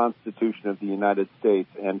signed the Constitution of the United States,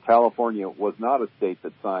 and California was not a state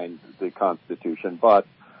that signed the Constitution, but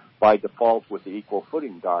by default with the equal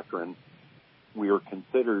footing doctrine, we are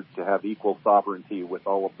considered to have equal sovereignty with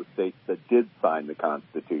all of the states that did sign the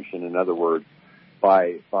Constitution. In other words,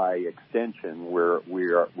 by extension,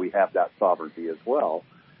 we have that sovereignty as well.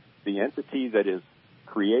 The entity that is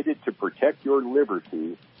created to protect your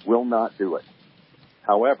liberty will not do it.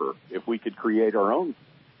 However, if we could create our own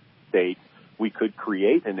state, we could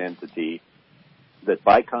create an entity that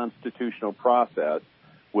by constitutional process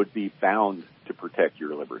would be bound to protect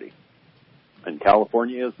your liberty. And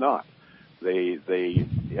California is not. They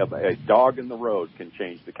have a dog in the road can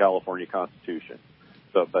change the California Constitution.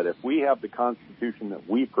 But if we have the Constitution that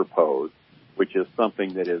we propose, which is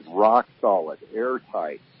something that is rock solid,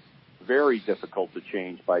 airtight, very difficult to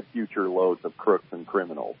change by future loads of crooks and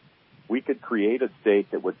criminals, we could create a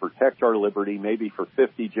state that would protect our liberty maybe for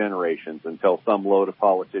 50 generations until some load of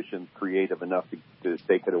politicians creative enough to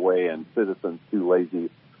take it away and citizens too lazy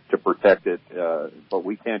to protect it, but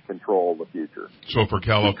we can't control the future. So for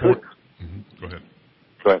California... Go ahead.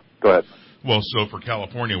 Go ahead. Well, so for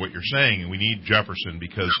California, what you're saying, we need Jefferson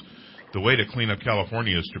because the way to clean up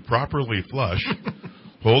California is to properly flush,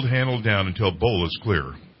 hold handle down until bowl is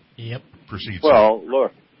clear. Yep. Proceed. Well,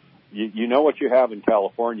 look, you know what you have in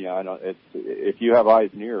California. If you have eyes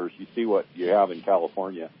and ears, you see what you have in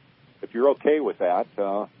California. If you're okay with that,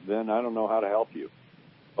 then I don't know how to help you.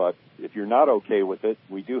 But if you're not okay with it,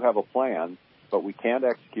 we do have a plan, but we can't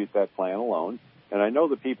execute that plan alone. And I know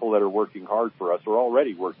the people that are working hard for us are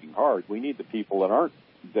already working hard. We need the people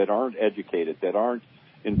that aren't educated, that aren't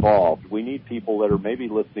involved. We need people that are maybe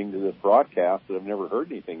listening to this broadcast that have never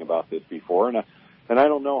heard anything about this before. And I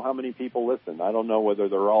don't know how many people listen. I don't know whether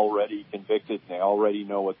they're already convicted and they already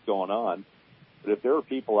know what's going on. But if there are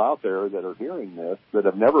people out there that are hearing this that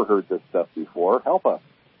have never heard this stuff before, help us.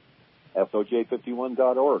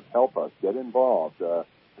 SOJ51.org. Help us. Get involved.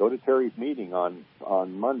 Go to Terry's meeting on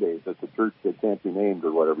Mondays at the church that can't be named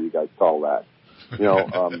or whatever you guys call that.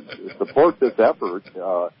 Support this effort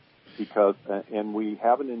because, and we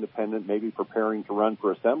have an independent maybe preparing to run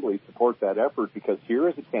for assembly, support that effort because here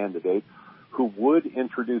is a candidate who would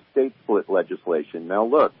introduce state split legislation. Now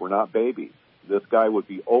look, we're not babies. This guy would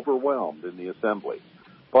be overwhelmed in the assembly.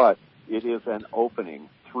 But it is an opening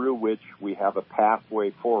through which we have a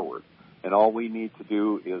pathway forward. And all we need to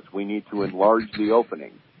do is we need to enlarge the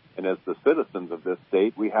opening. And as the citizens of this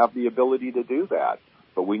state, we have the ability to do that.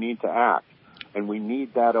 But we need to act. And we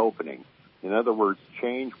need that opening. In other words,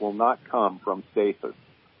 change will not come from stasis.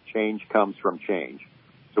 Change comes from change.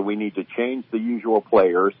 So we need to change the usual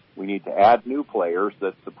players. We need to add new players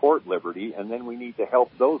that support liberty. And then we need to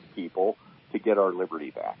help those people to get our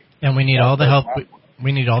liberty back. And we need all the help.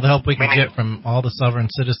 We need all the help we can get from all the sovereign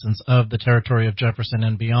citizens of the territory of Jefferson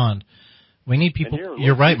and beyond. We need people.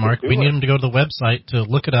 You're right, Mark. We need them to go to the website to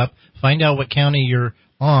look it up, find out what county you're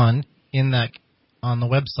on on the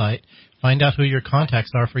website, find out who your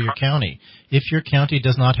contacts are for your county. If your county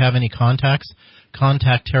does not have any contacts,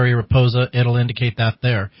 contact Terry Raposa. It'll indicate that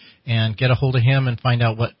there, and get a hold of him and find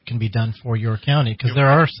out what can be done for your county. Because there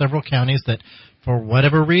are several counties that, for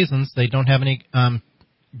whatever reasons, they don't have any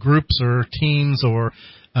groups or teams or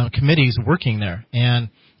committees working there, and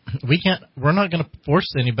we're not going to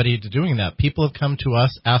force anybody to doing that. People have come to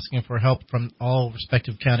us asking for help from all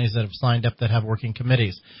respective counties that have signed up that have working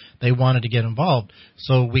committees. They wanted to get involved,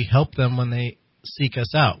 so we help them when they seek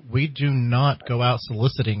us out. We do not go out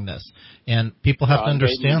soliciting this, and people have to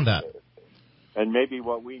understand that. And maybe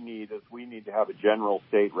what we need is we need to have a general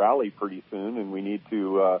state rally pretty soon, and we need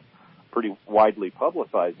to pretty widely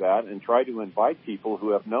publicize that and try to invite people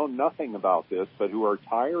who have known nothing about this but who are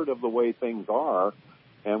tired of the way things are,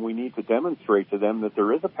 and we need to demonstrate to them that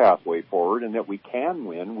there is a pathway forward and that we can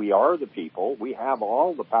win. We are the people. We have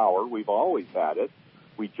all the power. We've always had it.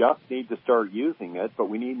 We just need to start using it, but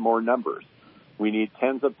we need more numbers. We need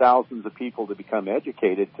tens of thousands of people to become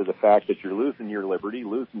educated to the fact that you're losing your liberty,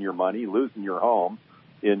 losing your money, losing your home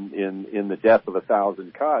in the death of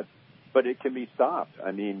 1,000 cuts, but it can be stopped.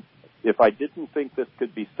 I mean, if I didn't think this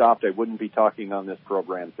could be stopped, I wouldn't be talking on this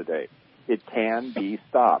program today. It can be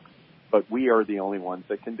stopped, but we are the only ones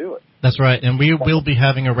that can do it. That's right, and we will be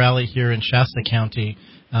having a rally here in Shasta County,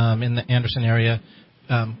 in the Anderson area,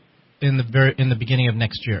 in the beginning of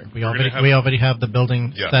next year. We already have the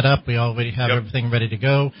building set up. We already have everything ready to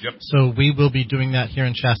go. So we will be doing that here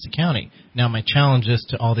in Shasta County. Now, my challenge is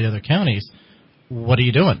to all the other counties: what are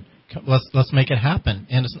you doing? Let's make it happen.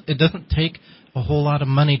 And it doesn't take a whole lot of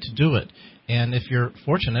money to do it. And if you're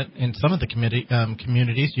fortunate, in some of the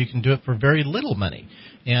communities, you can do it for very little money.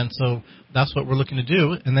 And so that's what we're looking to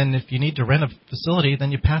do. And then if you need to rent a facility,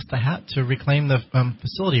 then you pass the hat to reclaim the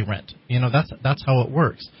facility rent. That's how it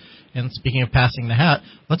works. And speaking of passing the hat,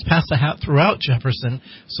 let's pass the hat throughout Jefferson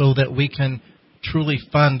so that we can truly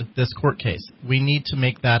fund this court case. We need to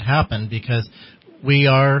make that happen because we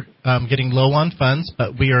are getting low on funds,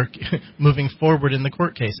 but we are moving forward in the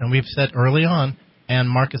court case. And we've said early on, and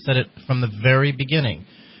Mark has said it from the very beginning,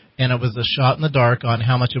 and it was a shot in the dark on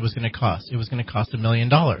how much it was going to cost. It was going to cost $1 million.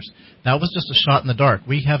 That was just a shot in the dark.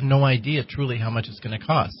 We have no idea truly how much it's going to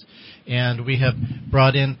cost. And we have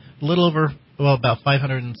brought in a little over, about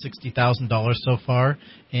 $560,000 so far,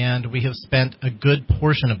 and we have spent a good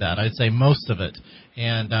portion of that. I'd say most of it.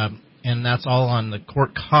 And that's all on the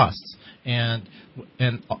court costs and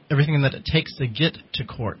everything that it takes to get to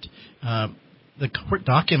court. The court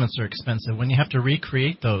documents are expensive. When you have to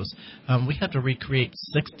recreate those, we have to recreate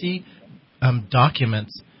 60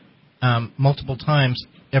 documents multiple times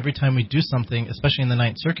every time we do something, especially in the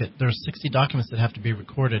Ninth Circuit. There are 60 documents that have to be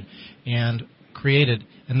recorded and created,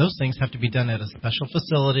 and those things have to be done at a special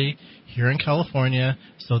facility here in California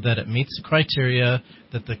so that it meets the criteria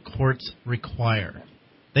that the courts require.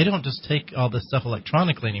 They don't just take all this stuff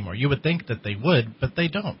electronically anymore. You would think that they would, but they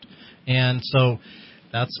don't. And so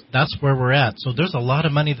that's where we're at. So there's a lot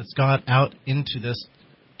of money that's gone out into this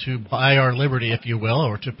to buy our liberty, if you will,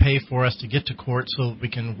 or to pay for us to get to court so we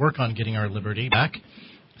can work on getting our liberty back.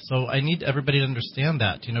 So I need everybody to understand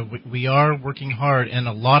that. We are working hard, and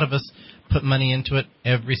a lot of us put money into it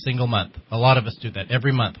every single month. A lot of us do that.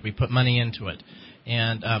 Every month we put money into it.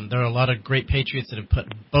 And there are a lot of great patriots that have put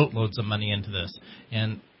boatloads of money into this.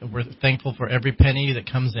 And we're thankful for every penny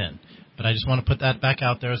that comes in. But I just want to put that back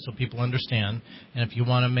out there so people understand. And if you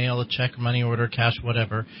want to mail a check, money order, cash,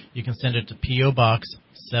 whatever, you can send it to P.O. Box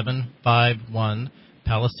 751,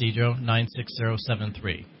 Palisadro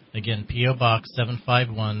 96073. Again, P.O. Box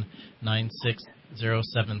 751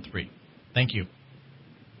 96073. Thank you.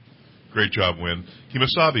 Great job, Wynn.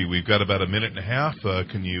 Kemosabe, we've got about a minute and a half.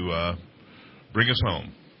 Can you bring us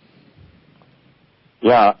home?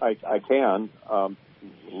 Yeah, I can.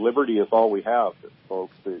 Liberty is all we have,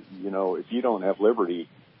 folks. If you don't have liberty,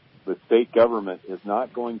 the state government is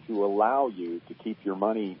not going to allow you to keep your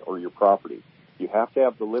money or your property. You have to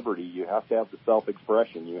have the liberty. You have to have the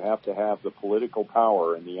self-expression. You have to have the political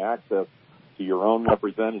power and the access to your own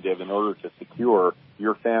representative in order to secure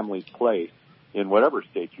your family's place in whatever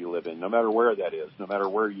state you live in, no matter where that is, no matter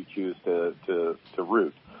where you choose to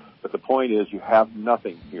root. But the point is, you have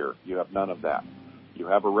nothing here. You have none of that. You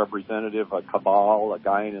have a representative, a cabal, a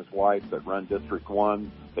guy and his wife that run District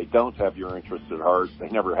 1. They don't have your interests at heart. They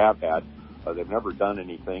never have had. They've never done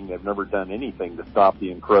anything. They've never done anything to stop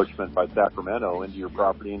the encroachment by Sacramento into your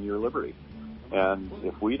property and your liberty. And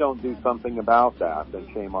if we don't do something about that, then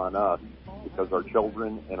shame on us, because our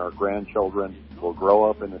children and our grandchildren will grow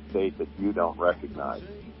up in a state that you don't recognize.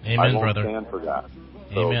 Amen, I won't brother. stand for that.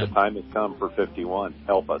 So Amen. The time has come for 51.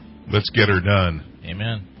 Help us. Let's get her done.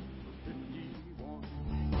 Amen.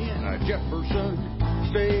 In a Jefferson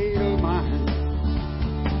state of mind.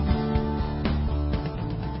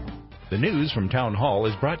 The news from Town Hall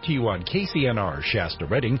is brought to you on KCNR Shasta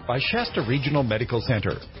Redding by Shasta Regional Medical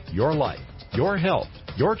Center. Your life, your health,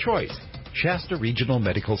 your choice. Shasta Regional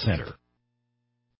Medical Center.